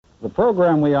The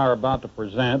program we are about to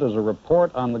present is a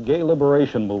report on the gay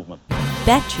liberation movement.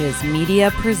 Betches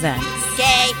Media presents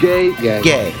Gay. Gay. Gay.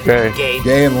 Gay. Gay. Gay.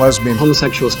 Gay and lesbian.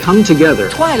 Homosexuals come together.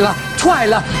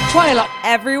 Twyla.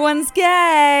 Everyone's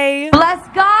Gay. Bless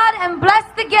God and bless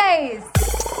the gays.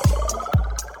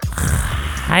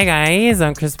 Hi guys,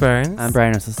 I'm Chris Burns. I'm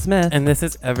Brian Russell Smith. And this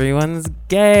is Everyone's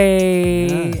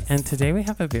Gay. Yes. And today we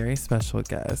have a very special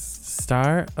guest,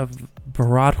 star of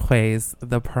Broadway's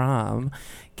The Prom,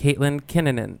 Caitlin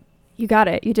Kinnunen. You got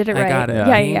it. You did it right. I got it.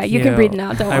 Yeah. You can breathe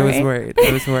now. Don't worry.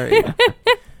 I was worried.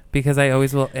 Because I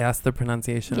always will ask the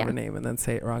pronunciation of a name and then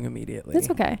say it wrong immediately. That's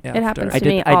okay. After. It happens to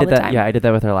me all I did the that. time. Yeah, I did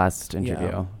that with her last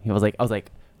interview. I was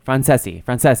like, Francesi.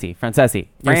 Frances. I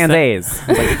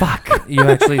was like, fuck. You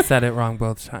actually said it wrong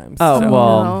both times. Oh, so.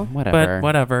 well, no. whatever. But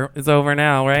whatever. It's over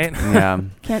now, right? Yeah.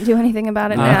 Can't do anything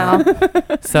about it now.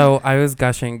 So I was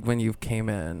gushing when you came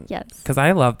in. Yes. Because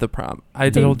I loved The Prom.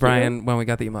 I Thank told you. Brian when we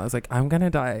got the email, I was like, I'm going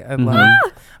to die.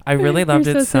 Mm-hmm. I really loved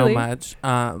You're it so so silly. much.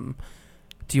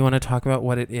 Do you want to talk about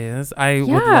what it is? I would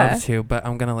Yeah. love to, but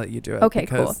I'm going to let you do it. Okay,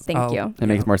 cool. because Thank you. It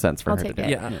makes more sense for I'll her to take do. it.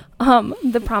 Yeah.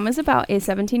 The Prom is about a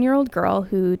 17-year-old girl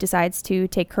who decides to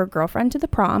take her girlfriend to the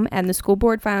prom, and the school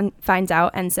board finds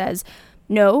out and says,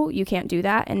 no, you can't do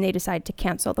that, and they decide to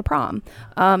cancel the prom.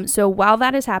 So while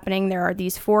that is happening, there are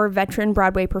these 4 veteran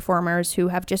Broadway performers who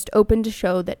have just opened a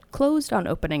show that closed on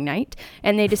opening night,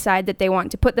 and they decide that they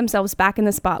want to put themselves back in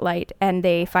the spotlight, and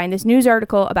they find this news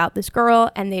article about this girl,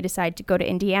 and they decide to go to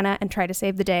Indiana and try to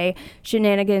save the day.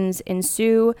 Shenanigans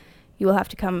ensue. You will have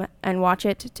to come and watch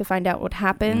it to find out what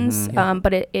happens.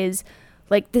 But it is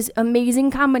like this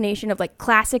amazing combination of like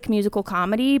classic musical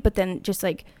comedy, but then just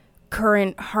like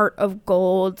current heart of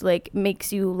gold, like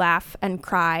makes you laugh and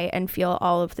cry and feel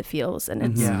all of the feels, and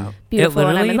it's beautiful,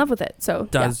 and I'm in love with it. So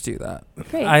does do that.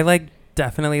 Great. I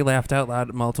definitely laughed out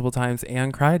loud multiple times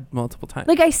and cried multiple times.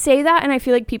 Like I say that and I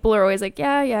feel like people are always like,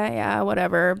 yeah,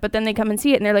 whatever. But then they come and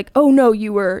see it and they're like, oh no,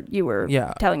 you were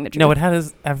telling the truth. No, it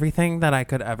has everything that I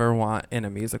could ever want in a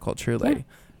musical, truly.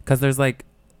 Because there's like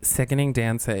sickening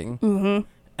dancing. Mm-hmm.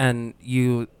 And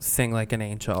you sing like an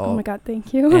angel. Oh my God,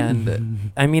 thank you.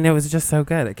 And I mean, it was just so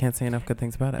good. I can't say enough good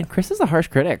things about it. And Chris is a harsh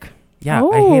critic. Yeah,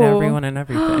 I hate everyone and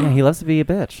everything. Yeah, he loves to be a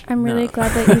bitch. I'm really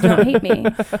glad that you don't hate me.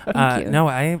 Thank you. No,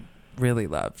 I really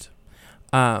loved.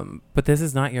 But this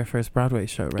is not your first Broadway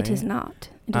show, right? It is not.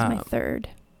 It is my third.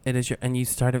 It is and you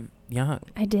started young.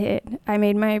 I did. I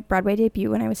made my Broadway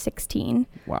debut when I was 16.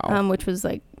 Wow. Which was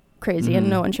like crazy and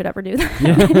no one should ever do that.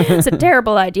 It's a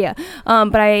terrible idea.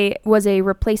 But I was a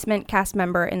replacement cast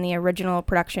member in the original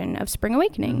production of Spring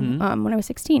Awakening when I was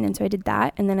 16, and so I did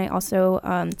that. And then I also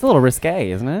it's a little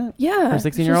risque, isn't it? Yeah, for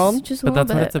a 16-year-old. Just a but little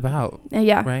that's bit. what it's about.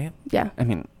 Yeah. Right. Yeah. I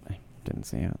mean, I didn't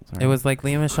see it. Sorry. It was like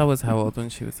Lea Michele was how old when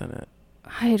she was in it?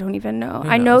 I don't even know. Who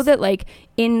I know knows? that like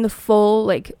in the full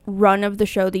like run of the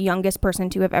show, the youngest person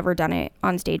to have ever done it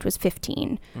on stage was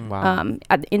 15. Wow.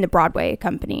 In the Broadway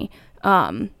company.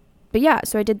 But yeah,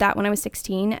 so I did that when I was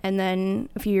 16, and then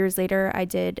a few years later, I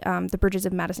did The Bridges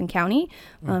of Madison County,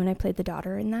 and I played the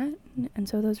daughter in that, and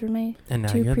so those were my And now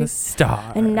 2 you're the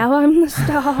star. And now I'm the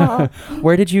star.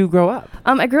 Where did you grow up?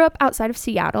 I grew up outside of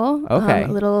Seattle, Okay. a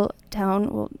little town.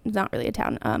 Well, it's not really a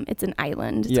town. It's an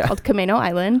island. It's Yeah. called Camino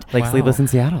Island. Like Wow. Sleepless in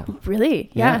Seattle. Really?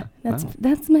 Yeah.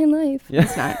 That's my life. Yeah.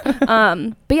 It's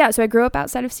not. But yeah, so I grew up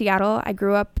outside of Seattle. I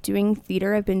grew up doing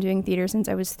theater. I've been doing theater since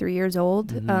I was 3 years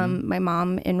old. My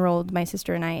mom enrolled my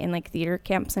sister and I in like theater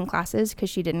camps and classes because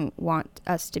she didn't want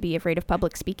us to be afraid of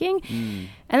public speaking.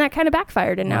 And that kind of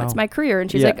backfired, and now Wow. it's my career.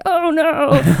 And she's Yeah. like, oh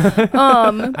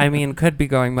no. I mean, could be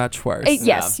going much worse.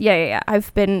 Yes. Yeah.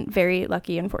 I've been very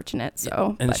lucky and fortunate.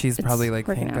 So, And but she's it's probably like,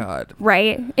 working thank out. God.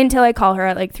 Right. Until I call her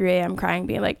at like 3 a.m. crying,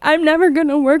 being like, I'm never going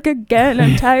to work again.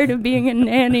 I'm tired of being a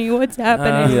nanny. What's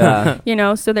happening?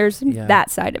 Yeah. So there's that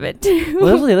side of it too. Well,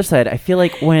 there's the other side. I feel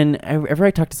like whenever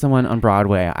I talk to someone on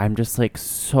Broadway, I'm just like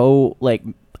so like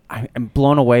I'm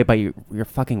blown away by your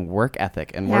fucking work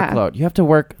ethic and workload. You have to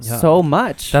work so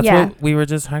much. That's what we were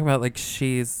just talking about. Like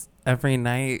she's every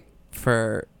night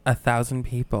for 1,000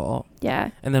 people.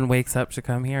 Yeah. And then wakes up to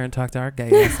come here and talk to our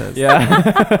gay asses.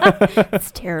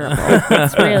 It's terrible.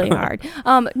 It's really hard.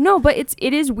 No, but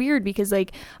it is weird because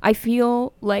like I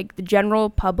feel like the general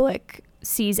public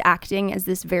sees acting as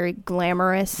this very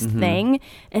glamorous thing,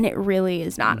 and it really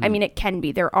is not. I mean, it can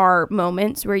be. There are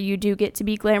moments where you do get to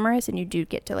be glamorous and you do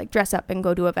get to like dress up and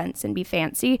go to events and be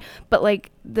fancy, but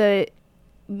like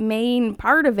main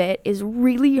part of it is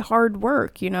really hard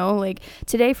work, you know? Like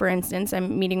today, for instance,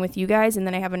 I'm meeting with you guys, and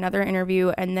then I have another interview,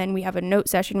 and then we have a note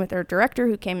session with our director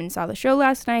who came and saw the show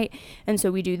last night. And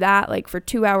so we do that like for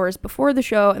 2 hours before the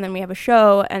show, and then we have a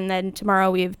show, and then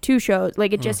tomorrow we have 2 shows.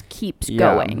 Like it just keeps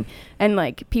going. And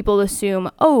like people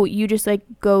assume, oh, you just like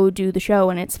go do the show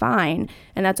and it's fine,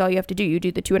 and that's all you have to do. You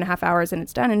do the 2.5 hours and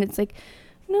it's done. And it's like,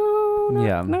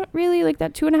 no, not really. Like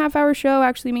that 2.5 hour show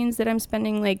actually means that I'm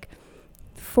spending like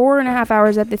 4.5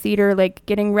 hours at the theater, like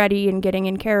getting ready and getting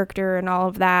in character and all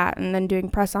of that, and then doing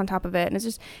press on top of it. And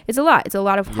it's a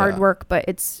lot of hard work, but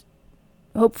it's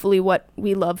hopefully what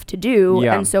we love to do,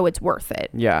 and so it's worth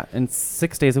it. Yeah. And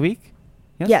 6 days a week?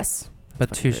 Yes.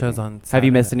 But 2 shows on Saturday. Have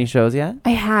you missed any shows yet?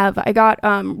 I have. I got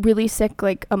really sick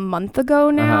like a month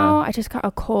ago now. I just got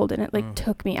a cold, and it like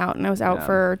took me out, and I was out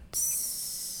for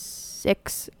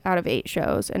 6 out of 8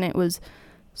 shows, and it was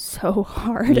so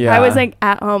hard. I was like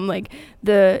at home like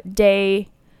the day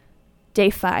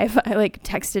 5, I like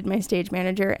texted my stage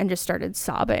manager and just started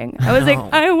sobbing. I was like,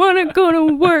 I want to go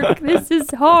to work. This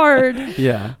is hard.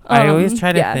 I always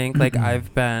try to think like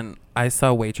I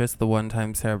saw Waitress the one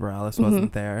time Sarah Bareilles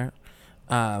wasn't there,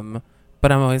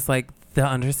 but I'm always like, the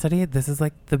understudy, this is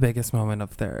like the biggest moment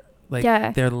of their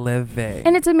they're living.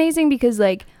 And it's amazing because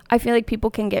like I feel like people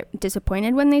can get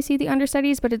disappointed when they see the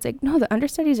understudies, but it's like, no, the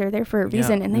understudies are there for a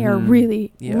reason, and they are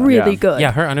really good.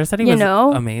 Yeah, her understudy was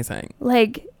amazing.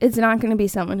 Like it's not going to be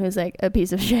someone who's like a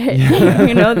piece of shit.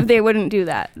 You know, they wouldn't do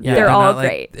that. They're all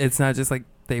great. It's not just like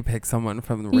they pick someone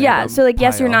from the random so like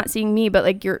yes, pile. you're not seeing me, but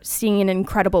like you're seeing an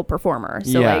incredible performer.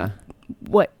 So like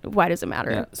why does it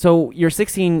matter? So you're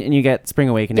 16 and you get Spring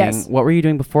Awakening. Yes. What were you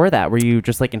doing before that? Were you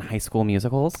just like in high school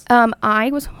musicals? I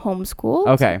was homeschooled.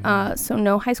 Okay. So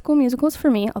no High School Musicals for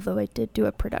me, although I did do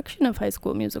a production of High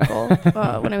School Musical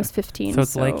when I was 15. So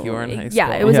it's like you were in high school.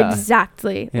 Yeah, it was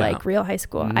exactly like real high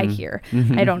school. I hear.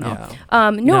 I don't know.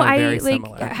 I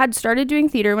like had started doing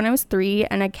theater when I was 3,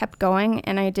 and I kept going,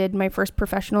 and I did my first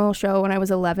professional show when I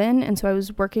was 11, and so I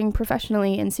was working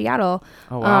professionally in Seattle.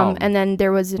 Oh, wow. And then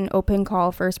there was an open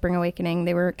call for Spring Awakening.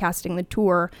 They were casting the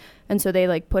tour, and so they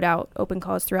like put out open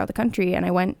calls throughout the country, and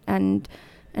I went and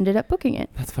ended up booking it.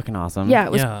 That's fucking awesome. Yeah,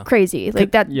 it was crazy.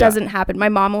 Like that doesn't happen. My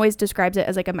mom always describes it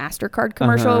as like a MasterCard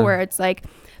commercial where it's like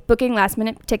booking last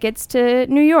minute tickets to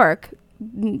New York,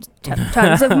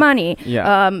 tons of money.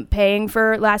 Paying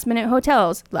for last minute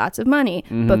hotels, lots of money.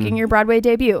 Booking your Broadway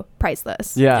debut,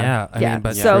 priceless. I mean,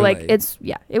 but so truly. like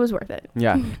it was worth it.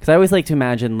 Yeah, because I always like to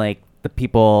imagine like the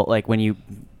people like when you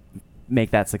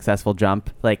make that successful jump,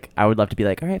 like I would love to be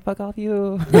like, all right, fuck off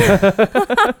you.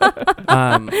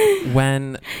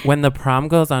 When the prom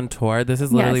goes on tour, this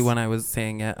is literally when I was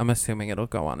saying it. I'm assuming it'll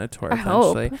go on a tour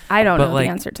eventually. Hope. I don't know like,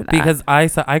 the answer to that because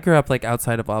I grew up like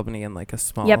outside of Albany in like a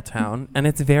small town, and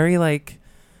it's very like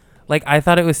I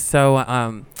thought it was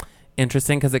so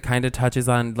interesting because it kind of touches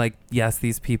on like, yes,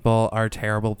 these people are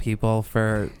terrible people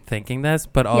for thinking this,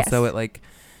 but also it like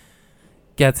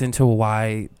gets into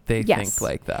why they think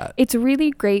like that. It's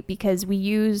really great because we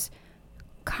use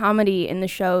comedy in the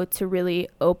show to really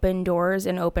open doors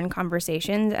and open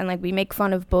conversations, and like we make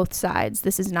fun of both sides.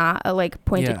 This is not a like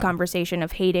pointed conversation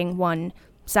of hating one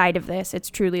side of this. It's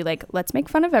truly like, let's make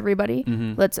fun of everybody.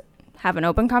 Let's have an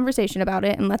open conversation about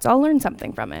it, and let's all learn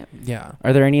something from it.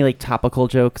 Are there any like topical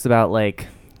jokes about like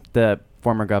the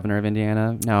former governor of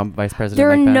Indiana, now Vice President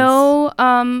Mike Pence? There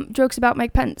are no jokes about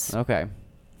Mike Pence. Okay.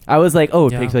 I was like, oh,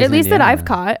 it takes place at least Indiana. that I've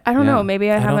caught. I don't know.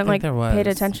 Maybe I haven't like paid was.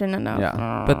 attention enough.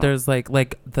 Yeah. But there's like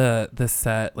the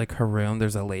set, like her room,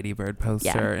 there's a Ladybird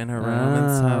poster in her room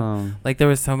and stuff. Like there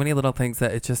was so many little things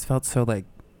that it just felt so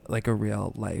like a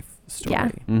real life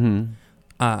story.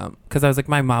 Because I was like,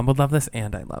 my mom would love this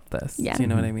and I love this. Do you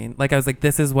know what I mean? Like I was like,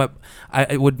 this is what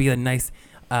it would be a nice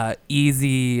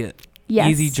easy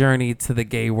journey to the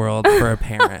gay world for a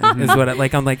parent is what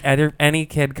I'm like, any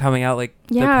kid coming out, like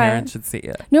the parent should see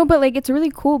it. No, but like it's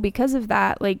really cool because of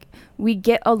that. Like we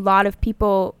get a lot of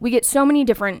people, we get so many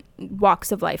different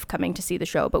walks of life coming to see the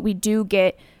show, but we do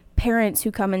get parents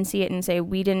who come and see it and say,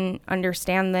 we didn't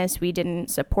understand this, we didn't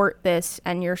support this,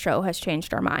 and your show has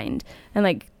changed our mind. And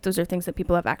like those are things that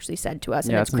people have actually said to us,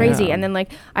 and it's crazy. And then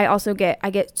like I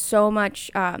get so much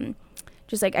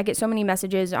I get so many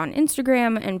messages on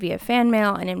Instagram and via fan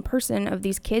mail and in person of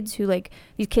these kids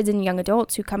and young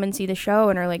adults who come and see the show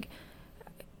and are like,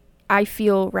 I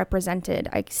feel represented.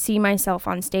 I see myself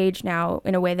on stage now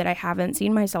in a way that I haven't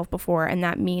seen myself before, and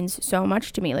that means so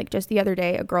much to me. Like just the other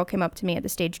day, a girl came up to me at the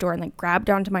stage door and like grabbed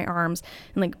onto my arms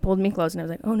and like pulled me close, and I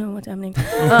was like, oh no, what's happening?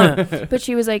 But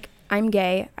she was like, I'm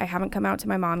gay. I haven't come out to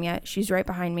my mom yet. She's right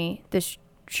behind me. This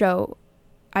show,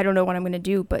 I don't know what I'm going to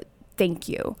do, but thank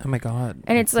you. Oh my God.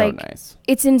 And it's so like, nice.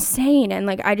 it's insane. And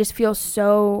like, I just feel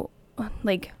so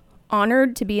like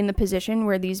honored to be in the position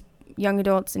where these young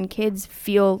adults and kids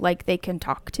feel like they can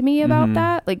talk to me about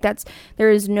that. Like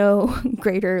there is no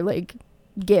greater like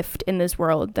gift in this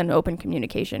world than open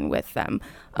communication with them.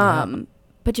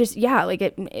 But just, like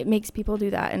it makes people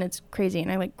do that, and it's crazy.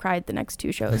 And I like cried the next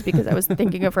 2 shows because I was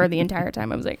thinking of her the entire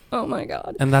time. I was like, oh my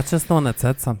God. And that's just the one that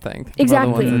said something.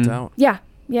 Exactly. The ones that don't.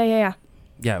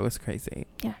 Yeah, it was crazy.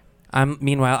 Yeah.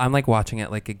 Meanwhile, I'm like watching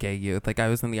it like a gay youth. Like I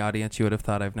was in the audience, you would have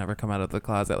thought I've never come out of the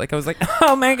closet. Like I was like,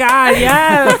 oh my God,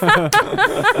 yes,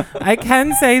 I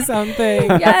can say something.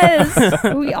 Yes,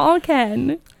 we all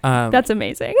can. That's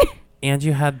amazing. And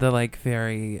you had the like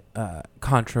very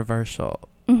controversial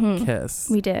kiss.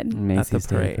 We did Macy's at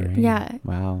the parade. Yeah.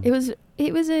 Wow. It was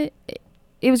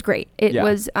great. It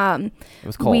was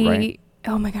cold, right?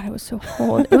 Oh my God, it was so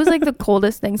cold. It was like the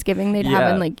coldest Thanksgiving they'd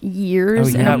have in like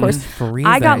years. Oh, and of course, freezing.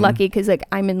 I got lucky because like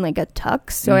I'm in like a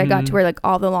tux, so I got to wear like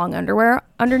all the long underwear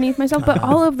underneath myself. But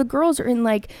all of the girls are in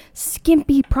like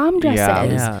skimpy prom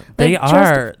dresses. Yeah, like, they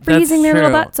are freezing their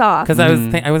little butts off. Because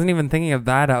I wasn't even thinking of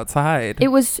that outside. It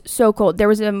was so cold. There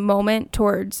was a moment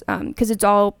towards because it's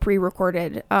all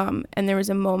pre-recorded, and there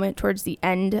was a moment towards the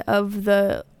end of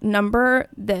the number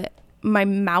that my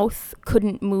mouth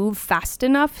couldn't move fast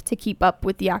enough to keep up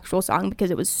with the actual song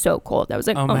because it was so cold. I was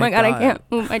like, oh my God, I can't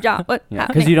move my jaw. What?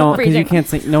 Because you can't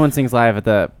sing. No one sings live at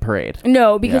the parade.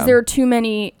 No, because there are too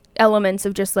many elements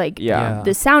of just like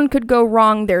the sound could go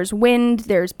wrong. There's wind.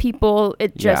 There's people.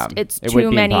 It's too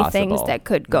many things that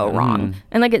could go wrong.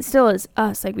 And like it still is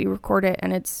us. Like we record it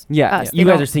and it's us. You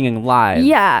guys are singing live.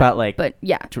 Yeah, but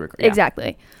to record,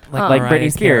 exactly. Like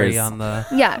Britney Spears on the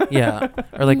yeah,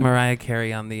 or like Mariah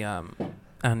Carey on the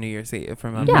on New Year's Eve.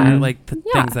 Remember, like the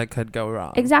things that could go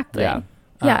wrong. Exactly.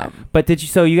 Yeah. But did you?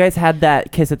 So you guys had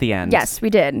that kiss at the end? Yes, we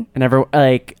did. And I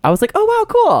was like, oh wow,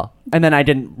 cool. And then I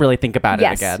didn't really think about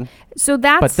it again. So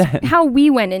that's how we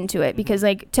went into it because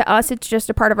like to us, it's just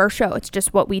a part of our show. It's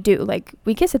just what we do. Like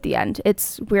we kiss at the end.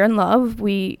 We're in love.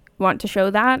 We want to show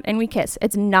that, and we kiss.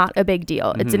 It's not a big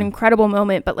deal. It's an incredible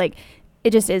moment, but like. It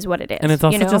just is what it is. And it's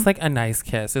also just like a nice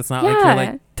kiss. It's not like you're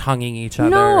like tonguing each other.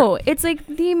 No, it's like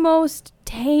the most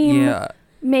tame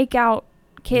make out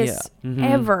kiss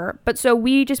ever. But so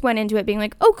we just went into it being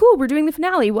like, oh, cool, we're doing the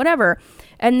finale, whatever.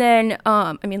 And then,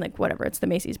 I mean, like, whatever. It's the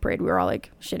Macy's parade. We were all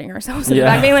like shitting ourselves in the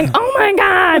back, being like, oh my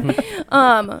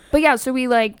God. But yeah, so we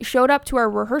like showed up to our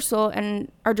rehearsal,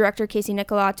 and our director, Casey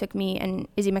Nicola, took me and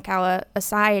Izzy McCalla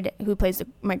aside, who plays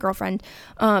my girlfriend.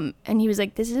 And he was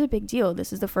like, this is a big deal.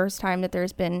 This is the first time that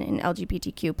there's been an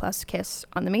LGBTQ plus kiss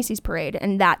on the Macy's parade.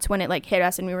 And that's when it like hit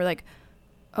us, and we were like,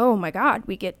 oh my God,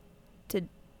 we get to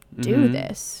do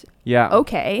this. Yeah.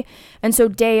 Okay. And so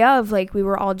day of, like, we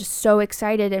were all just so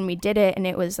excited, and we did it, and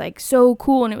it was like so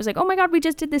cool, and it was like, oh my God, we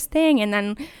just did this thing. And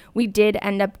then we did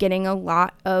end up getting a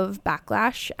lot of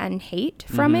backlash and hate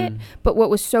from it. But what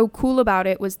was so cool about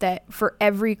it was that for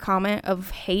every comment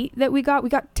of hate that we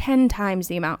got 10 times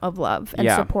the amount of love and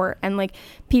support, and like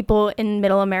people in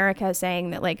middle America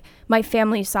saying that like my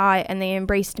family saw it and they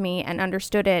embraced me and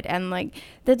understood it, and like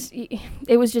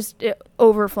it was just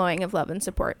overflowing of love and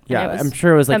support. Yeah, and I'm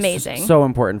sure it was like amazing. So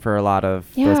important for a lot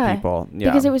of those people. Yeah.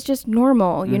 Because it was just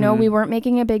normal. You know, we weren't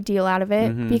making a big deal out of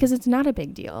it because it's not a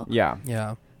big deal. Yeah.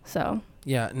 Yeah. So.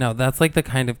 Yeah, no, that's like the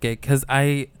kind of gay, because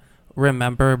I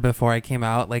remember before I came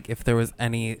out, like if there was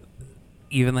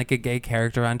even like a gay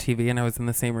character on TV and I was in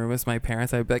the same room as my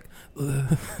parents, I'd be like,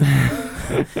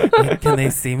 like, can they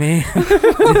see me?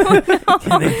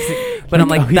 Can they see? But I'm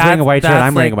like, he's wearing a white shirt,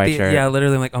 I'm wearing a white shirt. Yeah,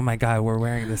 literally, I'm like, oh my God, we're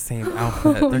wearing the same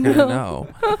outfit. They're going to know.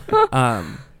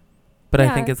 But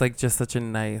I think it's like just such a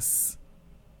nice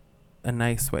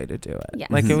way to do it. Yes.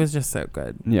 Like it was just so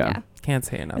good. Yeah. Can't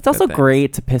say enough. It's also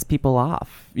great to piss people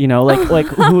off, you know,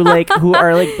 who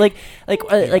are like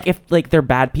if like they're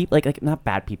bad people, like not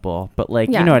bad people, but like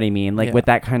you know what I mean, like with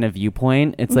that kind of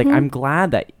viewpoint, it's like I'm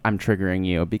glad that I'm triggering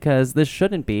you because this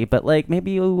shouldn't be, but like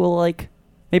maybe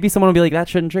someone will be like that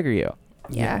shouldn't trigger you.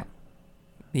 Yeah.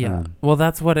 Well,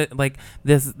 that's what it like.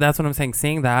 That's what I'm saying.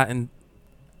 Seeing that and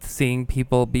seeing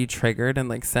people be triggered and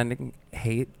like sending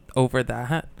hate over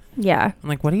that. Yeah. I'm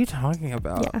like, what are you talking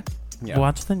about? Yeah.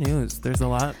 Watch the news. There's a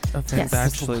lot of things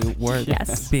actually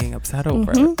worth being upset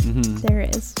over. There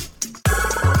is.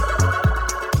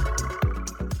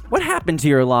 What happened to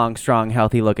your long, strong,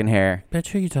 healthy looking hair? Bitch,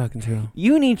 who are you talking to?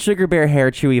 You need Sugar Bear Hair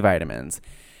Chewy Vitamins.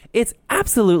 It's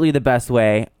absolutely the best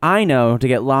way I know to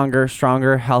get longer,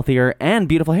 stronger, healthier, and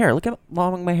beautiful hair. Look how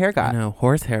long my hair got. I know,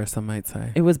 horsehair, some might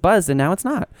say. It was buzzed and now it's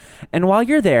not. And while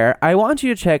you're there, I want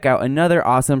you to check out another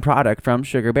awesome product from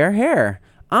Sugar Bear Hair.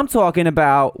 I'm talking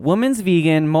about women's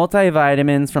vegan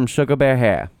multivitamins from Sugar Bear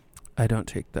Hair. I don't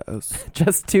take those.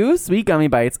 Just 2 sweet gummy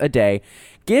bites a day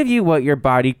give you what your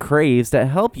body craves to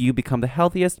help you become the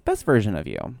healthiest, best version of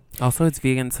you. Also, it's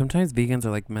vegan. Sometimes vegans are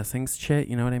like missing shit.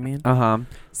 You know what I mean?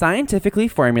 Scientifically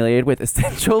formulated with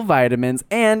essential vitamins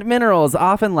and minerals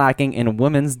often lacking in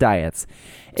women's diets.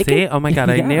 Oh my God,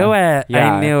 I knew it.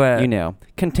 Yeah, I knew it. You knew.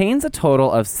 Contains a total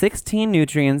of 16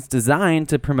 nutrients designed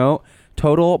to promote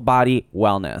total body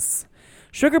wellness.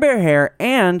 Sugar Bear Hair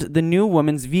and the new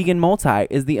Woman's Vegan Multi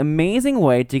is the amazing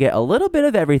way to get a little bit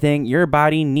of everything your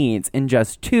body needs in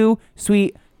just 2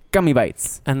 sweet gummy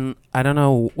bites. And I don't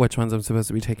know which ones I'm supposed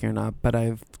to be taking or not, but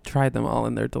I've tried them all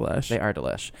and they're delish. They are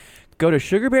delish. Go to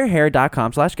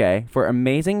sugarbearhair.com/gay for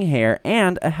amazing hair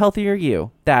and a healthier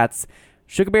you. That's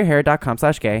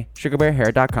sugarbearhair.com/gay.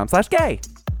 sugarbearhair.com/gay.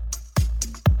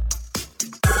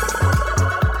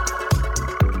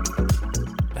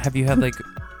 Have you had like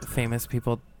famous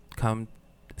people come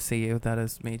see you that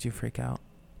has made you freak out?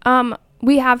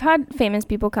 We have had famous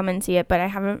people come and see it, but I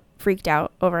haven't freaked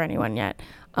out over anyone yet.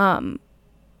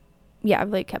 I've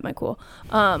like kept my cool.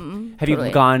 Have you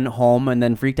gone home and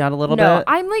then freaked out a little bit? No,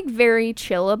 I'm like very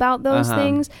chill about those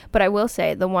things, but I will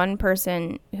say the one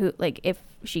person who like if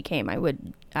she came I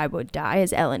would die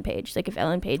is Ellen Page. Like if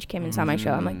Ellen Page came and saw my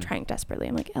show, I'm like trying desperately.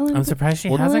 I'm like, Ellen, I'm surprised she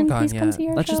hasn't gone yet.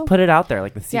 Let's just put it out there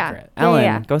like the secret. Yeah.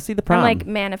 Ellen, go see the prom. I'm like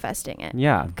manifesting it.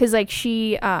 Yeah. Cuz like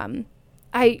she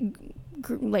like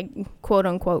quote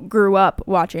unquote grew up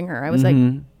watching her. I was like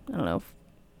I don't know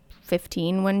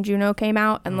 15 when Juno came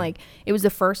out, and like it was the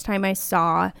first time I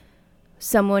saw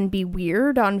someone be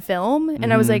weird on film,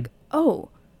 and I was like, oh,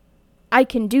 I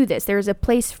can do this. There's a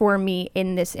place for me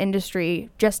in this industry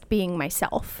just being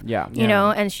myself. You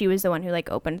know, and she was the one who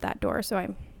like opened that door, so I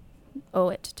owe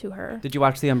it to her. Did you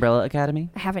watch The Umbrella Academy?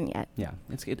 I haven't yet. Yeah,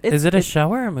 it's good. Is it a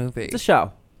show or a movie? It's a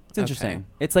show. It's interesting. Okay.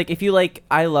 It's like if you like,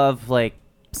 I love like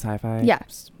sci-fi,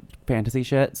 Yes, fantasy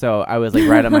shit. So I was like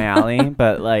right up my alley,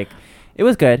 but like it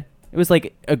was good. It was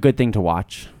like a good thing to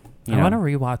watch. I want to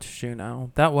rewatch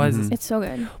Juno. That was it's so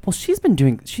good. Well, she's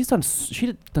done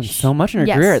so much in her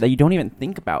career that you don't even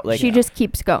think about. Like she just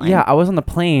keeps going. Yeah, I was on the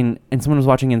plane and someone was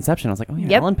watching Inception. I was like, oh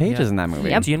yeah, Ellen Page is in that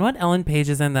movie. Yep. Do you know what Ellen Page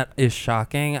is in that is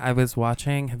shocking? I was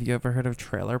watching. Have you ever heard of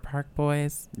Trailer Park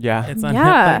Boys? Yeah, it's on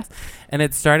Netflix, and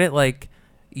it started like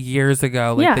years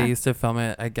ago. Like they used to film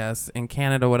it, I guess, in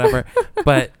Canada, whatever.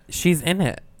 But she's in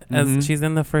it. As she's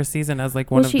in the first season as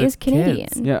like one of the kids. She is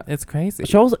Canadian. Yeah, it's crazy.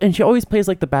 She always plays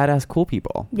like the badass cool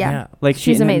people. Yeah. Like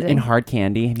she's amazing in Hard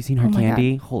Candy. Have you seen Hard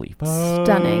Candy? God. Holy fuck.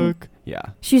 Stunning. Yeah,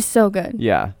 she's so good.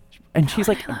 Yeah, and she's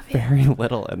like very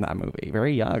little in that movie,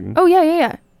 very young. Oh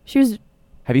yeah. She was.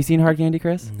 Have you seen Hard Candy,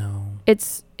 Chris? No.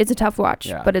 It's a tough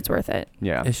watch, but it's worth it.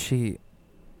 Yeah. Is she?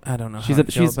 I don't know. She's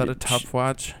about a tough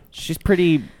watch. She's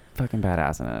pretty fucking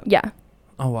badass in it. Yeah.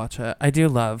 I'll watch it. I do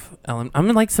love Ellen. I'm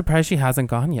like surprised she hasn't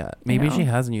gone yet. Maybe she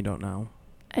has and you don't know.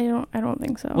 I don't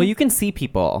think so. Well, you can see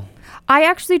people. I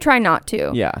actually try not to.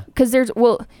 Yeah. Because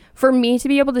for me to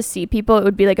be able to see people, it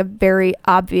would be like a very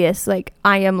obvious, like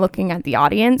I am looking at the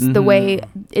audience. The way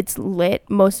it's lit,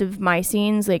 most of my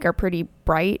scenes like are pretty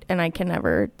bright and I can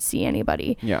never see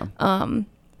anybody. Yeah.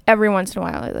 Every once in a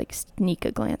while I like sneak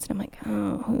a glance and I'm like,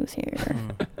 oh, who's here?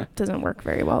 It doesn't work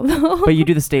very well though. But you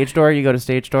do the stage door? You go to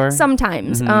stage door?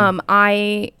 Sometimes.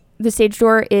 The stage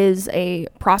door is a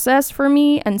process for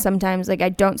me, and sometimes like I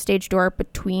don't stage door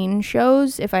between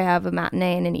shows. If I have a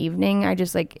matinee and an evening, I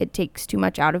just like it takes too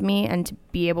much out of me, and to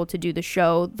be able to do the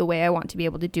show the way I want to be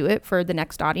able to do it for the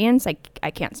next audience, I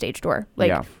can't stage door.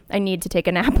 Like I need to take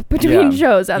a nap between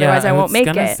shows, otherwise I won't make it.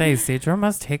 I was gonna say stage door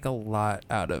must take a lot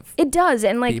out of it. Does,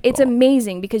 and like people. It's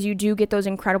amazing because you do get those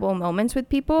incredible moments with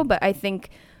people, but I think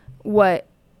what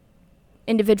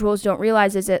individuals don't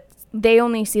realize is that they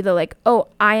only see the like, oh,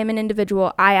 I am an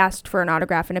individual, I asked for an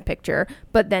autograph and a picture,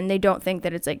 but then they don't think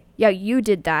that it's like, yeah, you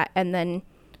did that, and then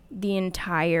the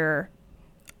entire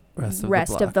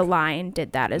rest of the line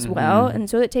did that as well. And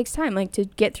so it takes time, like to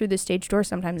get through the stage door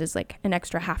sometimes is like an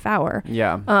extra half hour.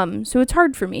 So it's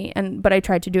hard for me, but I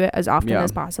try to do it as often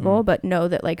as possible, but know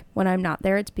that like when I'm not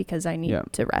there, it's because I need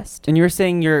to rest. And you were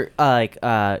saying you're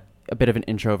a bit of an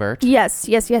introvert. Yes.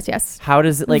 How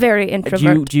does it like very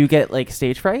introvert? Do you get like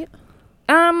stage fright?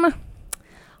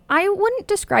 I wouldn't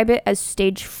describe it as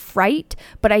stage fright,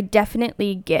 but I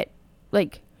definitely get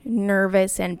like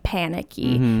nervous and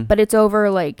panicky. But it's over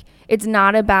like it's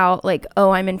not about like,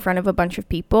 oh, I'm in front of a bunch of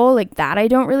people, like that I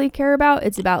don't really care about.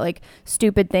 It's about like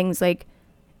stupid things like,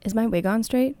 is my wig on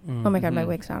straight? Oh my god, my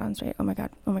wig's not on straight. Oh my god.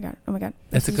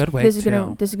 It's a good wig. This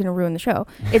is gonna ruin the show.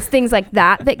 It's things like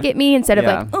that get me instead of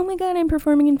like, oh my god, I'm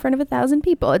performing in front of 1,000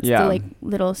 people. It's the like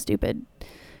little stupid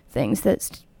things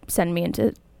that send me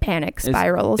into panic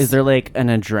spirals. Is there like an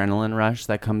adrenaline rush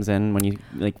that comes in when you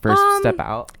like first step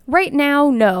out? Right now,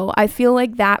 no. I feel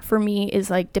like that for me is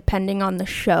like depending on the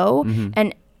show.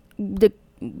 And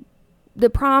the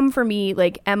prom for me,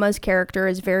 like Emma's character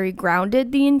is very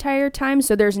grounded the entire time.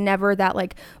 So there's never that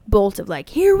like bolt of like,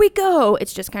 here we go.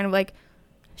 It's just kind of like,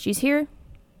 she's here.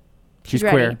 She's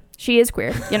ready. Queer. She is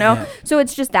queer, you know? So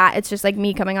it's just that. It's just like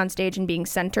me coming on stage and being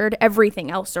centered. Everything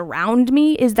else around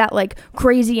me is that like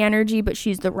crazy energy, but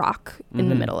she's the rock in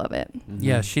the middle of it.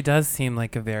 Yeah, she does seem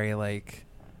like a very like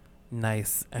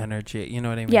nice energy. You know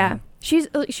what I mean? Yeah. She's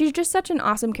just such an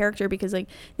awesome character because like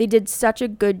they did such a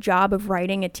good job of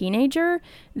writing a teenager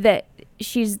that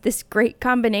she's this great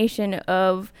combination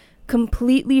of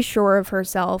completely sure of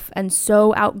herself and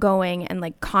so outgoing and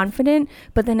like confident,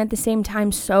 but then at the same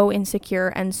time so insecure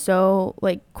and so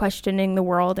like questioning the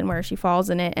world and where she falls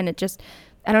in it. And it just,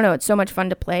 I don't know, it's so much fun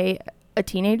to play a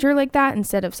teenager like that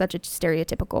instead of such a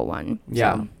stereotypical one.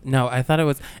 Yeah. So. No, I thought it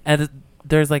was, and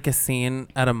there's like a scene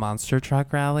at a monster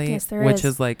truck rally, Yes, there which is.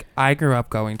 is like, I grew up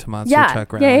going to monster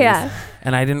truck rallies. Yeah.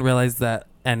 And I didn't realize that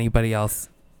anybody else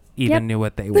even knew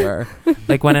what they were.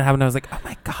 Like when it happened, I was like, oh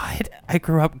my God, I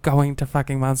grew up going to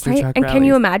fucking monster truck And rallies. can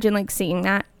you imagine like seeing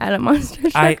that at a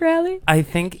monster truck rally? I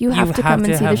think You have to come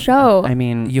and see the show. I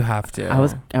mean, You have to.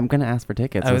 I'm gonna ask for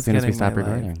tickets as soon as we stop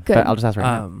recording. Good. But I'll just ask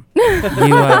right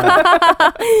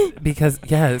now. Because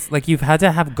yes, like you've had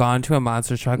to have gone to a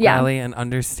monster truck rally and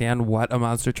understand what a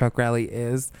monster truck rally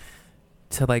is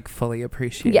to like fully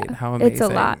appreciate how amazing it's a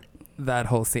lot. that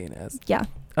whole scene is. Yeah.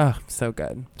 Oh, so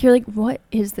good. You're like, what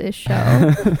is this show?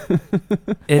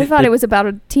 I thought it was about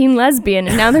a teen lesbian,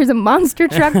 and now there's a monster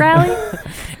truck rally.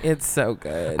 It's so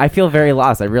good. I feel very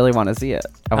lost. I really want to see it.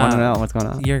 I want to know what's going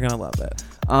on. You're gonna love it.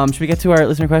 Should we get to our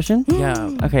listener question?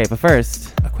 Yeah. Okay, but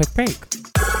first, A quick break.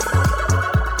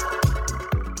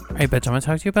 All right, bitch, I'm gonna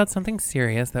talk to you about something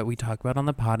serious that we talk about on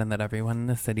the pod and that everyone in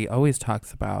the city always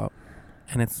talks about,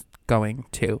 and it's going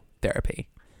to therapy.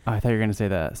 I thought you were gonna say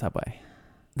the subway.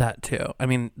 That too. I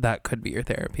mean, that could be your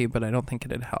therapy, but I don't think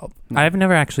it'd help. I've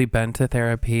never actually been to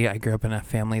therapy. I grew up in a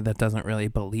family that doesn't really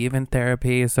believe in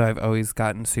therapy, so I've always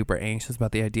gotten super anxious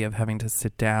about the idea of having to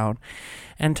sit down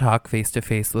and talk face to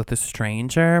face with a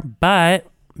stranger. But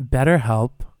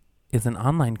BetterHelp is an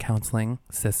online counseling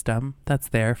system that's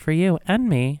there for you and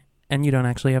me, and you don't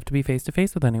actually have to be face to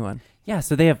face with anyone. Yeah,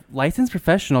 so they have licensed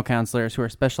professional counselors who are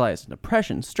specialized in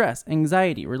depression, stress,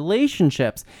 anxiety,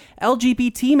 relationships,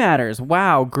 LGBT matters.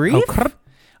 Wow, grief.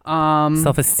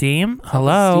 Self-esteem.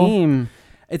 Hello. Self-esteem.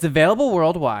 It's available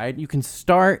worldwide. You can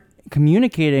start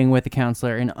communicating with a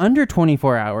counselor in under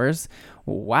 24 hours.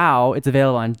 Wow, it's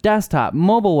available on desktop,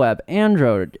 mobile web,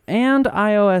 Android, and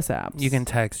iOS apps. You can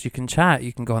text, you can chat,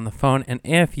 you can go on the phone, and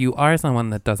if you are someone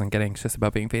that doesn't get anxious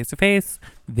about being face-to-face,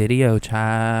 video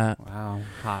chat. Wow,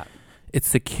 hot. It's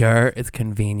secure, it's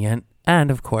convenient, and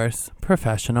of course,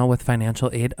 professional with financial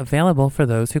aid available for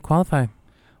those who qualify.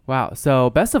 Wow. So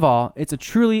best of all, it's a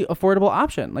truly affordable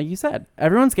option. Like you said,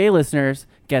 Everyone's Gay listeners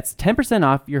gets 10%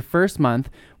 off your first month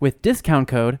with discount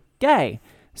code GAY.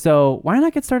 So why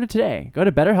not get started today? Go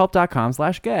to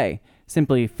betterhelp.com/gay.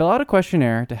 Simply fill out a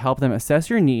questionnaire to help them assess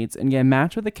your needs and get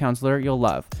matched with a counselor you'll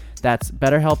love. That's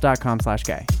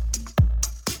betterhelp.com/gay.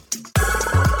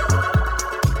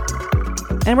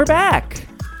 And we're back.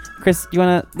 Chris, you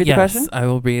want to read the question? Yes, I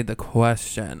will read the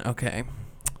question. Okay.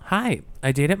 Hi,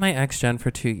 I dated my ex Jen for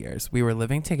 2 years. We were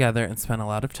living together and spent a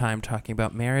lot of time talking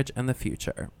about marriage and the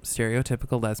future.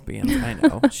 Stereotypical lesbians, I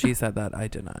know. She said that, I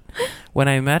did not. When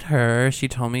I met her, she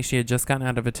told me she had just gotten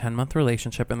out of a 10-month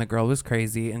relationship and the girl was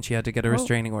crazy and she had to get a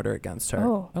restraining order against her.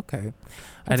 Oh. Okay.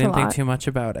 That's I didn't a think lot. too much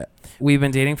about it. We've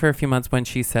been dating for a few months when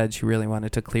she said she really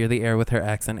wanted to clear the air with her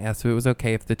ex and asked if it was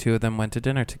okay if the two of them went to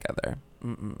dinner together.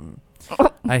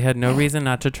 I had no reason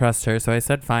not to trust her, so I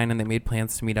said fine, and they made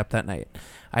plans to meet up that night.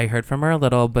 I heard from her a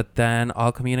little, but then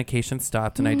all communication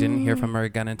stopped, and I didn't hear from her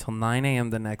again until 9 a.m.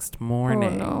 the next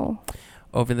morning. Oh, no.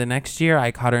 Over the next year,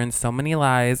 I caught her in so many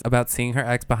lies about seeing her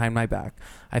ex behind my back.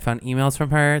 I found emails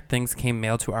from her. Things came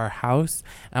mailed to our house.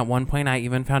 At one point, I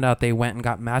even found out they went and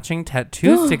got matching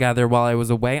tattoos together while I was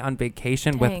away on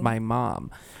vacation with Dang. my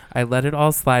mom. I let it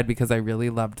all slide because I really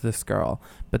loved this girl.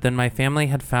 But then my family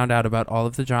had found out about all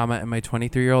of the drama, and my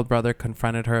 23-year-old brother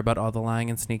confronted her about all the lying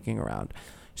and sneaking around.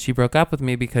 She broke up with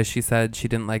me because she said she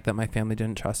didn't like that my family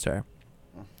didn't trust her.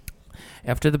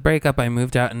 After the breakup, I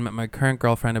moved out and met my current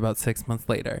girlfriend about 6 months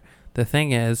later. The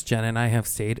thing is, Jen and I have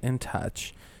stayed in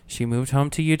touch. She moved home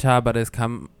to Utah but has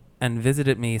come and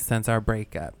visited me since our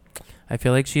breakup. I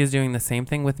feel like she is doing the same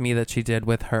thing with me that she did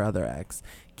with her other ex.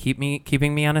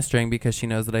 keeping me on a string because she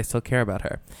knows that I still care about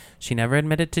her. She never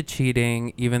admitted to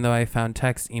cheating, even though I found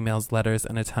texts, emails, letters,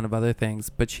 and a ton of other things,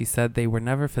 but she said they were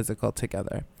never physical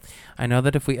together. I know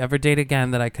that if we ever date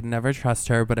again that I could never trust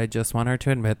her, but I just want her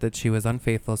to admit that she was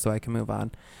unfaithful so I can move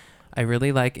on. I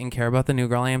really like and care about the new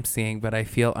girl I am seeing, but I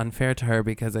feel unfair to her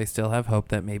because I still have hope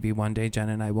that maybe one day Jen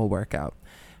and I will work out.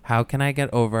 How can I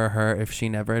get over her if she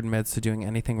never admits to doing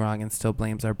anything wrong and still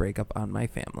blames our breakup on my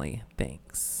family?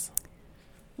 Thanks.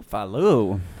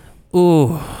 Faloo.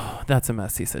 Ooh, that's a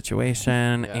messy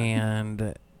situation,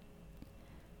 and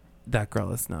that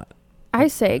girl is not. I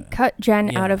say cut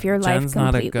Jen out of your life Jen's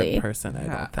completely. not a good person,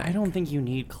 I don't think. You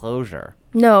need closure.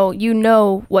 No, you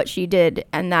know what she did,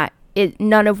 and that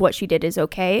none of what she did is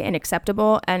okay and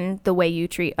acceptable, and the way you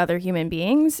treat other human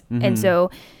beings. And so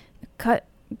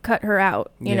cut her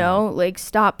out, you know, like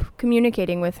stop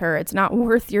communicating with her. It's not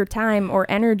worth your time or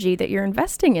energy that you're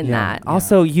investing in that.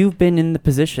 Also, you've been in the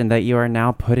position that you are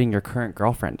now putting your current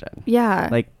girlfriend in. Yeah.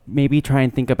 Like maybe try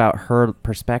and think about her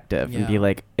perspective and be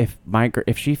like,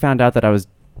 if she found out that I was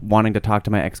wanting to talk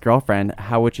to my ex-girlfriend,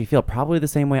 how would she feel? Probably the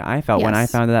same way I felt when I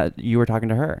found out that you were talking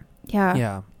to her. Yeah.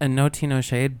 Yeah. And no tea, no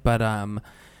shade, but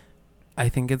I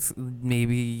think it's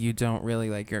maybe you don't really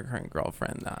like your current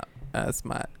girlfriend that as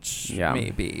much. Yeah.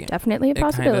 Maybe. Definitely a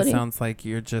possibility. It kind of sounds like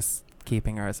you're just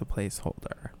keeping her as a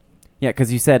placeholder. Yeah,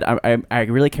 because you said, I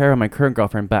really care about my current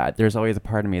girlfriend, but there's always a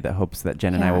part of me that hopes that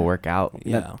Jen and I will work out.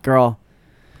 Yeah. Girl,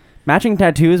 matching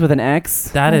tattoos with an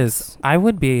ex. I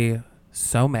would be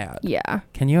so mad. Yeah.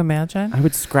 Can you imagine? I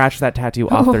would scratch that tattoo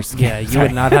off their skin. Yeah, you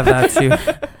would not have that too.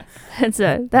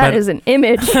 That is an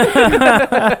image.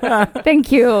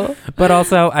 Thank you. But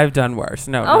also, I've done worse.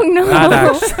 No. Oh no.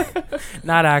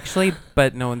 Not actually,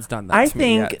 but no one's done that. I to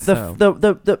think me yet,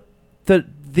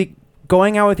 the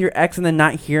going out with your ex and then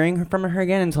not hearing from her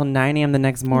again until 9 a.m. the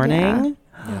next morning.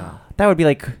 Yeah. That would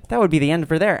be the end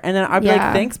for there. And then I'd be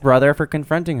like, thanks, brother, for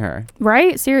confronting her.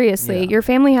 Right? Seriously. Your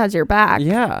family has your back.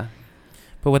 Yeah.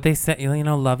 But what they say,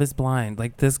 love is blind.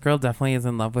 Like, this girl definitely is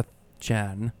in love with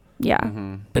Jen. Yeah.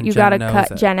 But you got to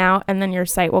cut Jen out, and then your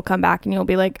site will come back and you'll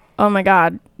be like, oh my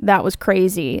God, that was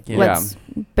crazy. Let's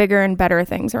bigger and better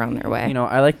things are on their way.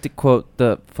 I like to quote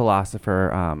the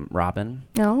philosopher Robin.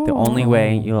 Oh. The only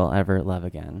way you'll ever love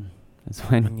again is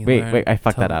when wait, I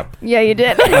fucked that up. Yeah, you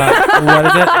did. What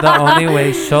is it? The only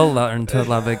way she'll learn to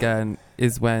love again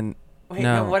is when...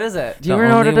 No, what is it? Do you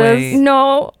know what it is?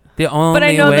 No. The only but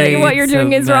I know way that what you're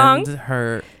doing is wrong.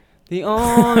 The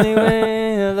only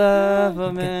way to love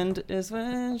a man is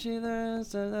when she learns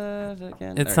to love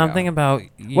again. It's something about...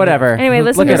 Whatever. Anyway,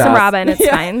 listen to some Robin. It's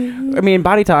fine. I mean,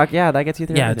 body talk. Yeah, that gets you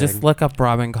through everything. Just look up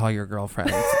Robin, Call Your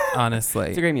Girlfriend. Honestly.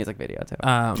 It's a great music video, too.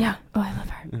 Yeah. Oh, I love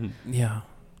her. Yeah.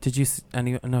 Did you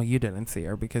no, you didn't see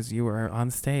her because you were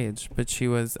on stage, but she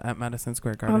was at Madison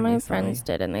Square Garden. All my recently. friends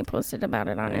did, and they posted about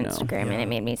it on Instagram, and it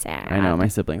made me sad. I know. My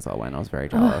siblings all went. I was very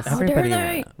jealous. Everybody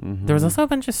went. There was also a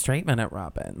bunch of straight men at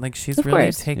Robin. Like, she's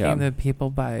really taking the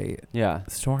people by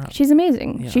storm. She's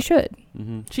amazing. Yeah. She should.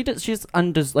 She does.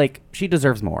 She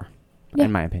deserves more. In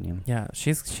my opinion. Yeah,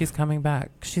 she's coming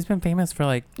back. She's been famous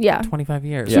for 25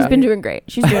 years. She's been doing great.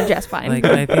 She's doing just fine.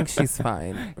 I think she's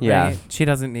fine. Right? Yeah. She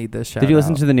doesn't need this show. Did you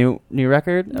listen to the new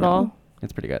record at all?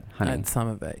 It's pretty good. Honey. Some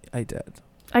of it, I did.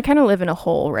 I kind of live in a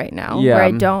hole right now where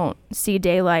I don't see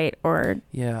daylight or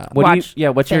What's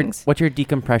your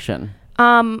decompression?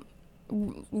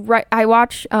 Right, I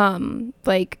watch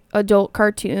adult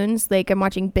cartoons. Like, I'm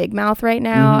watching Big Mouth right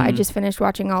now. I just finished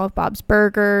watching all of Bob's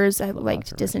Burgers. I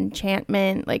liked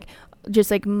Disenchantment,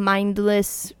 just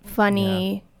mindless,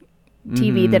 funny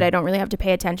TV that I don't really have to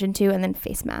pay attention to, and then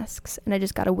face masks. And I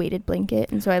just got a weighted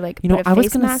blanket, and so I put a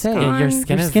face mask on. Your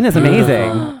skin is amazing.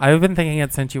 I've been thinking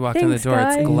it since you walked in the door.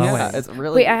 Guys. It's glowing. Yeah, it's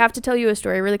really. Wait, I have to tell you a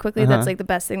story really quickly. That's the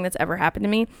best thing that's ever happened to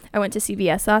me. I went to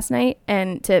CVS last night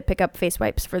and to pick up face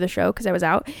wipes for the show because I was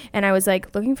out, and I was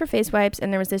looking for face wipes,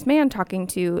 and there was this man talking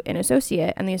to an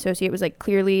associate, and the associate was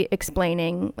clearly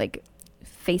explaining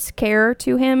face care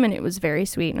to him, and it was very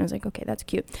sweet, and I was like, okay, that's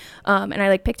cute. And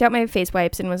I picked out my face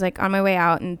wipes and was on my way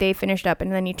out, and they finished up,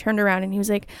 and then he turned around and he was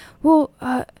like, well,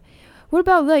 what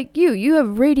about you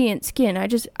have radiant skin.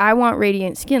 I want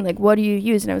radiant skin. What do you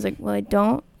use? And I was like, well, I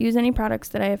don't use any products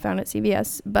that I have found at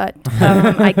CVS, but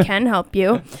I can help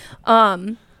you.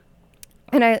 And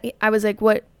I was like,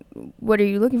 what are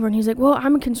you looking for? And he's like, well,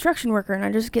 I'm a construction worker, and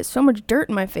I just get so much dirt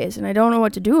in my face, and I don't know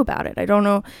what to do about it. I don't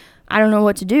know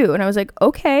what to do. And I was like,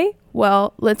 okay,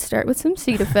 well, let's start with some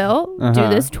Cetaphil, do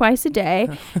this twice a day.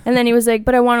 And then he was like,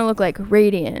 but I want to look like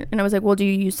radiant. And I was like, well, do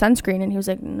you use sunscreen? And he was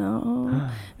like, no.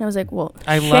 And I was like, well,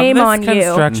 shame on you. I love this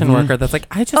construction worker that's like,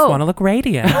 I just want to look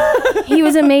radiant. He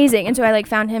was amazing. And so I like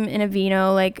found him in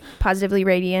Aveeno, like Positively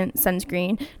Radiant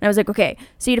sunscreen. And I was like, okay,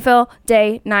 Cetaphil,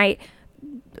 day, night,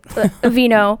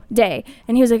 Aveeno, day.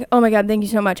 And he was like, oh my God, thank you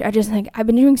so much. I just like, I've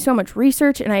been doing so much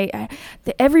research, and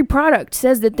every product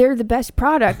says that they're the best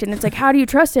product, and it's like, how do you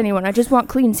trust anyone? I just want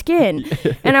clean skin.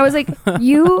 And I was like,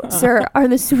 you, sir, are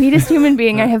the sweetest human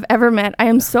being I have ever met. I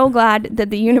am so glad that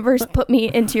the universe put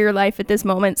me into your life at this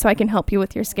moment so I can help you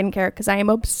with your skincare, because I am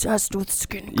obsessed with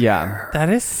skincare. Yeah. That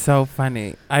is so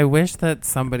funny. I wish that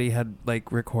somebody had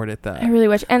like recorded that. I really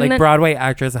wish. And like then, Broadway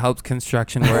actress helps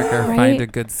construction worker find a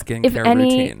good skincare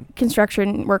routine.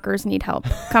 Construction workers need help,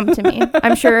 come to me.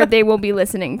 I'm sure they will be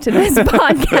listening to this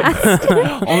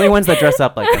podcast. Only ones that dress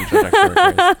up like construction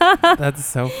workers. That's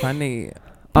so funny.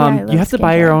 You have to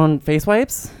buy your own face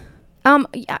wipes?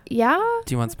 Yeah.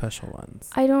 Do you want special ones?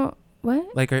 I don't.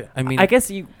 What? Like, I guess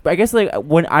like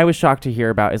what I was shocked to hear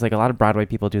about is like a lot of Broadway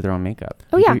people do their own makeup.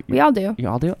 Oh yeah, we all do. You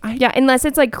all do? Yeah, unless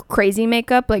it's like crazy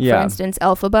makeup, like for instance,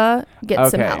 Elphaba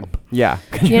gets some help. Yeah.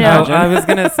 You know, I was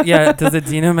gonna. Does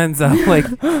Idina Menzel like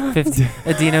 50?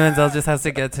 Idina Menzel just has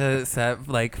to get to set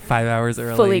like 5 hours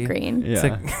early, fully green.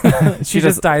 Yeah. She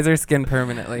just dyes her skin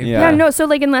permanently. Yeah. No. So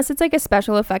like, unless it's like a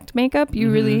special effect makeup,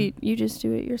 you really you just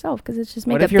do it yourself, because it's just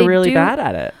makeup. What if you're really bad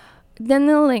at it? Then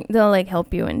they'll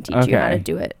help you and teach you how to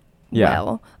do it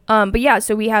well. But yeah,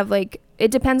 so we have like, it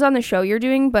depends on the show you're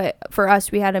doing, but for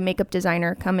us, we had a makeup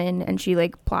designer come in, and she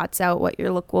like plots out what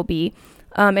your look will be.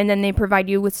 And then they provide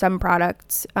you with some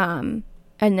products, and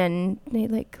then they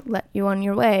like let you on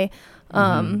your way.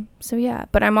 So yeah,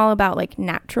 but I'm all about like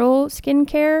natural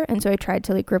skincare, and so I tried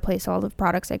to like replace all the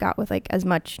products I got with like as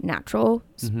much natural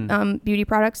beauty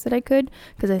products that I could,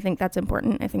 because I think that's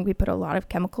important. I think we put a lot of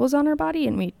chemicals on our body,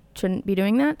 and we shouldn't be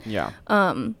doing that. Yeah.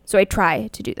 So I try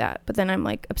to do that, but then I'm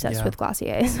like obsessed with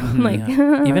Glossier, so I'm like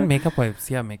even makeup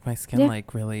wipes, make my skin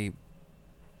like really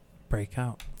break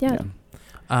out. Yeah.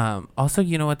 Also,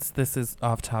 you know this is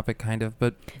off topic kind of,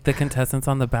 but the contestants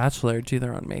on The Bachelor do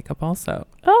their own makeup also.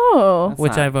 Oh.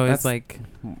 Which I've always like.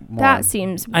 That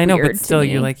seems weird. I know, but still,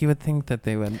 you would think that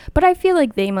they would. But I feel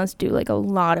like they must do like a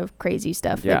lot of crazy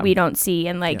stuff that we don't see,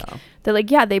 and like they're like,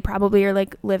 they probably are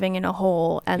like living in a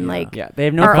hole, and like they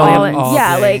have no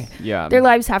phone their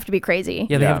lives have to be crazy.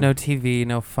 Yeah, they have no TV,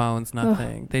 no phones,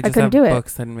 nothing. They just have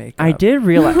books and makeup. I did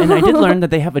realize, and I did learn that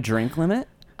they have a drink limit.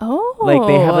 Oh. Like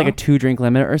they have like a 2-drink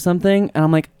limit or something, and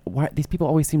I'm like, why these people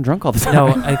always seem drunk all the time? No,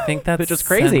 I think that's just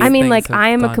crazy. I mean, like I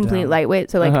am a complete lightweight,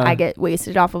 so like I get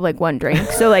wasted off of like one drink.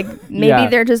 So like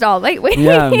maybe they're just all lightweight.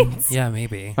 Yeah,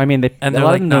 maybe. I mean, a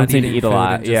lot of them don't seem to eat a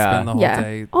lot.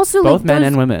 Day. Also, both like, men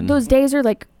and women. Those days are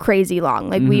like crazy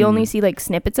long. Like we only see like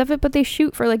snippets of it, but they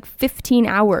shoot for like 15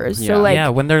 hours. So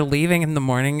like when they're leaving in the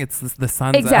morning, it's the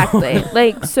sun's exactly. out.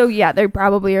 Like so they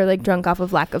probably are like drunk off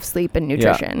of lack of sleep and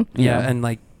nutrition. Yeah, and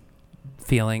like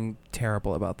feeling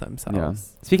terrible about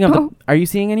themselves. Yeah. Speaking of, are you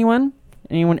seeing anyone?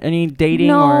 Any dating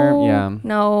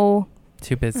No.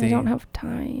 Too busy. I don't have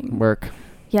time. Work.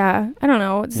 Yeah. I don't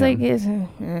know. It's like it's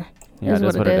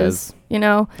what it is. You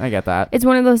know? I get that. It's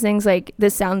one of those things, like,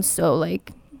 this sounds so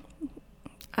like,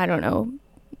 I don't know,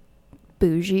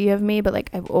 bougie of me, but like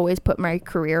I've always put my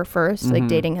career first. Like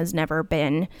dating has never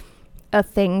been a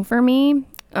thing for me.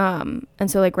 And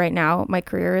so like right now my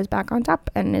career is back on top,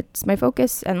 and it's my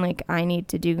focus, and like I need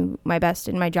to do my best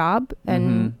in my job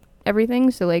and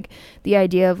everything. So like the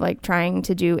idea of like trying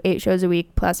to do 8 shows a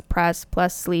week plus press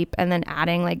plus sleep and then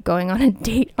adding like going on a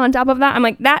date on top of that, I'm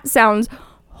like, that sounds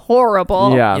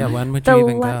horrible. Yeah, when would you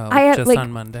even go? Just like,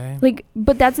 on Monday? Like,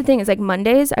 but that's the thing, is like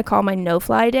Mondays I call my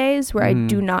no-fly days, where I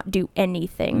do not do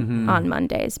anything on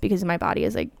Mondays, because my body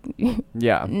is like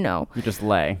no. You just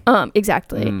lay.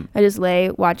 Exactly. I just lay,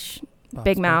 watch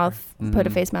Big Mouth, put a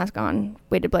face mask on,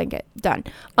 weighted blanket, done.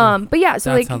 But yeah,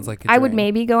 so like I would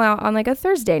maybe go out on like a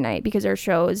Thursday night, because our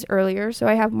show is earlier, so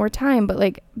I have more time. But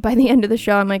like by the end of the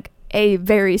show, I'm like, A,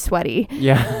 very sweaty.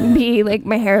 Yeah. B, like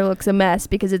my hair looks a mess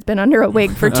because it's been under a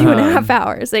wig for 2.5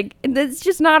 hours. Like, it's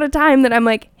just not a time that I'm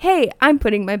like, hey, I'm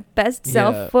putting my best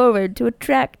self forward to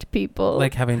attract people.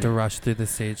 Like having to rush through the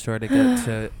stage door to get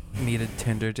to need a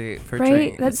Tinder date for right?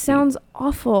 drinks. That sounds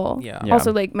awful. Yeah.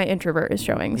 Also, like, my introvert is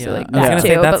showing, so like I was that gonna too.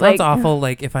 say that but sounds like, awful.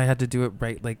 Like if I had to do it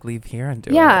right, like leave here and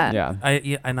do it. Yeah.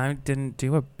 And I didn't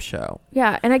do a show.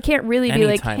 Yeah, and I can't really be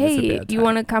like, Anytime is a hey, bad you time.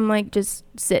 want to come like just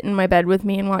sit in my bed with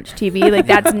me and watch TV? Like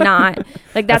that's not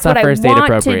like that's not what I first date want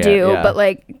to appropriate, do, yeah. but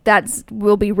like that's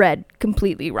will be read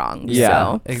completely wrong. Yeah.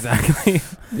 So Exactly.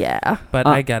 yeah. But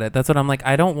I get it. That's what I'm like.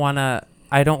 I don't want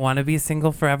to be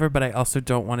single forever, but I also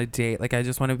don't want to date. Like I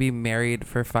just want to be married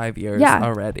for 5 years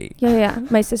already. Yeah.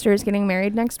 My sister is getting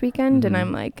married next weekend, and Mhm.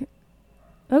 I'm like,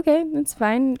 okay, that's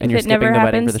fine. And if you're it never skipping the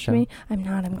wedding for happens the to show? me, I'm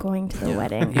not. I'm going to the Yeah.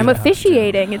 wedding. You I'm have to.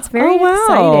 officiating. It's very Oh, wow. Oh,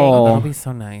 that'll exciting. be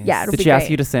so nice. Yeah, it'll Did be she ask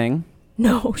great. you to sing?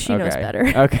 No, she knows Okay.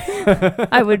 better. Okay.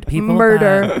 I would People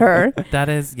murder that- her. That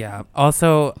is, yeah.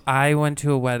 Also, I went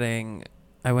to a wedding.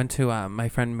 I went to my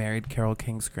friend married Carole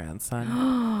King's grandson,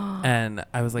 and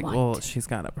I was like, What? "Well, she's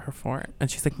gotta perform,"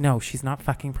 and she's like, "No, she's not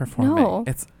fucking performing. No.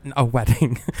 It's a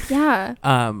wedding." Yeah.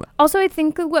 Also, I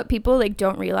think that what people like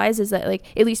don't realize is that like,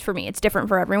 at least for me, it's different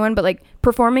for everyone, but like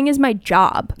performing is my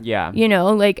job. Yeah. You know,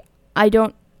 like I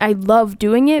love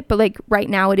doing it, but like right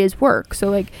now it is work. So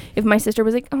like if my sister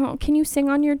was like, "Oh, can you sing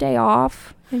on your day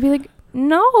off?" I'd be like,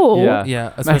 "No." Yeah.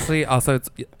 Yeah, especially also it's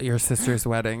your sister's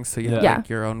wedding, so you have Yeah. like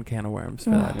your own can of worms for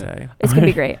that day. It's going to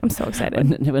be great. I'm so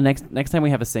excited. Next time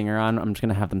we have a singer on, I'm just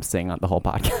gonna have them sing on the whole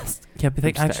podcast. Yeah, but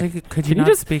like, I'm just actually, could Can you you not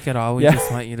just- speak at all? We Yeah.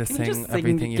 just want you to Can you sing just sing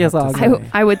everything you your have to song? say.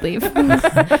 I would leave.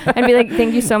 I'd be like,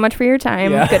 "Thank you so much for your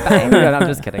time. Goodbye." Yeah, I'm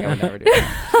just kidding. I would never do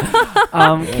that.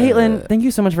 Caitlin, thank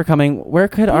you so much for coming. Where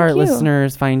could our you.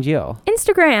 listeners find you?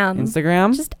 Instagram.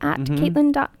 Instagram? Just at Mhm.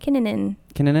 Caitlin.Kinnanen.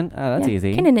 Kinnanen? Oh, that's Yeah,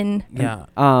 easy. Kinnanen. Yeah.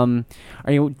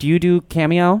 Do you do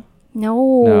Cameo?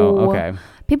 No. No. Okay.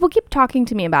 People keep talking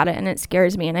to me about it, and it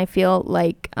scares me, and I feel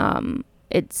like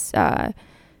it's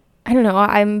I don't know.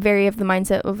 I'm very of the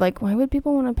mindset of like, why would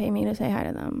people want to pay me to say hi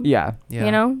to them? Yeah. Yeah.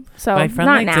 You know? So My friend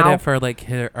not like now. did it for like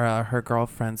her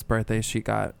girlfriend's birthday. She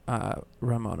got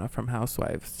Ramona from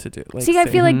Housewives to do. Like, See, I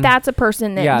sing. feel like Mhm. that's a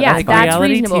person that Yeah, yeah, that's that's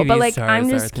reality reasonable. TV But like stars I'm are,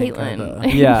 just I think, are Caitlin. the-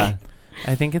 Yeah.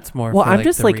 I think it's more. Well, for, I'm like,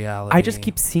 just the like reality. I just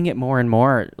keep seeing it more and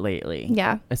more lately.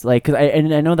 Yeah. It's like because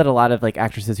I know that a lot of like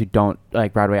actresses who don't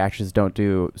like Broadway actresses don't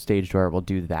do stage door will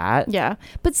do that. Yeah.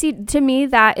 But see, to me,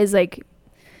 that is like,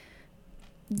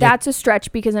 that's a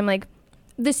stretch because I'm like,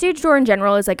 the stage door in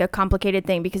general is like a complicated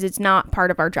thing because it's not part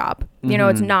of our job. You know,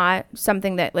 it's Mhm. not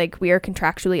something that like we are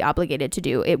contractually obligated to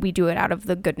do. We do it out of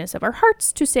the goodness of our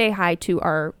hearts to say hi to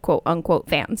our quote unquote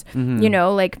fans. Mhm. You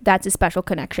know, like that's a special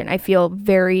connection. I feel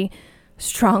very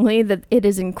strongly that it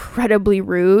is incredibly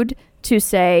rude to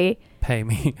say, pay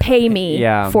me. pay me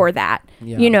Yeah. for that.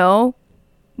 Yeah. You know,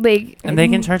 like, And they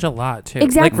can charge a lot too.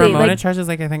 Exactly, Like Ramona like- charges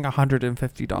like I think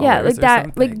 $150. yeah, like or that,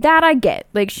 something. like that I get.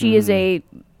 Like she is Mm. a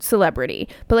celebrity,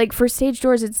 but like for stage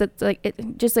doors, it's like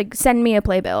just like send me a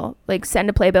playbill. Like send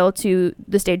a playbill to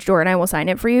the stage door and I will sign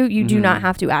it for you. You do Mhm. not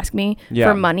have to ask me Yeah.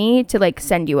 for money to like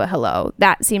send you a hello.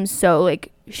 That seems so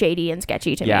like shady and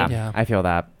sketchy to Yeah. me. Yeah. I feel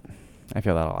that. I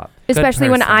feel that a lot. Especially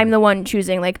when person. I'm the one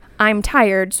choosing. Like I'm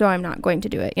tired, so I'm not going to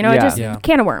do it. You know, it Yeah. just Yeah.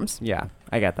 can of worms. Yeah,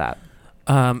 I get that.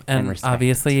 And respect.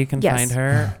 obviously you can Yes. find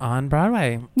her on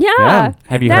Broadway. Yeah.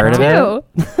 Have you that heard of too.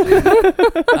 it?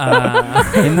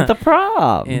 In the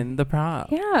prom. In the prom.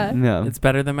 Yeah. No. It's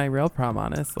better than my real prom,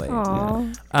 honestly. Aw.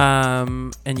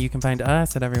 And you can find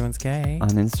us at Everyone's Gay. On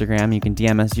Instagram, you can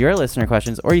DM us your listener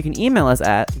questions, or you can email us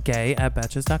at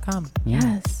gay@betches.com.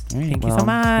 Yes. All right, Thank you well, so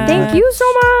much. Thank you so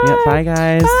much. Yeah, bye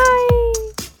guys.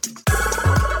 Bye.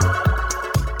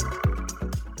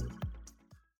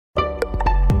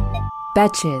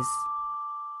 Betches.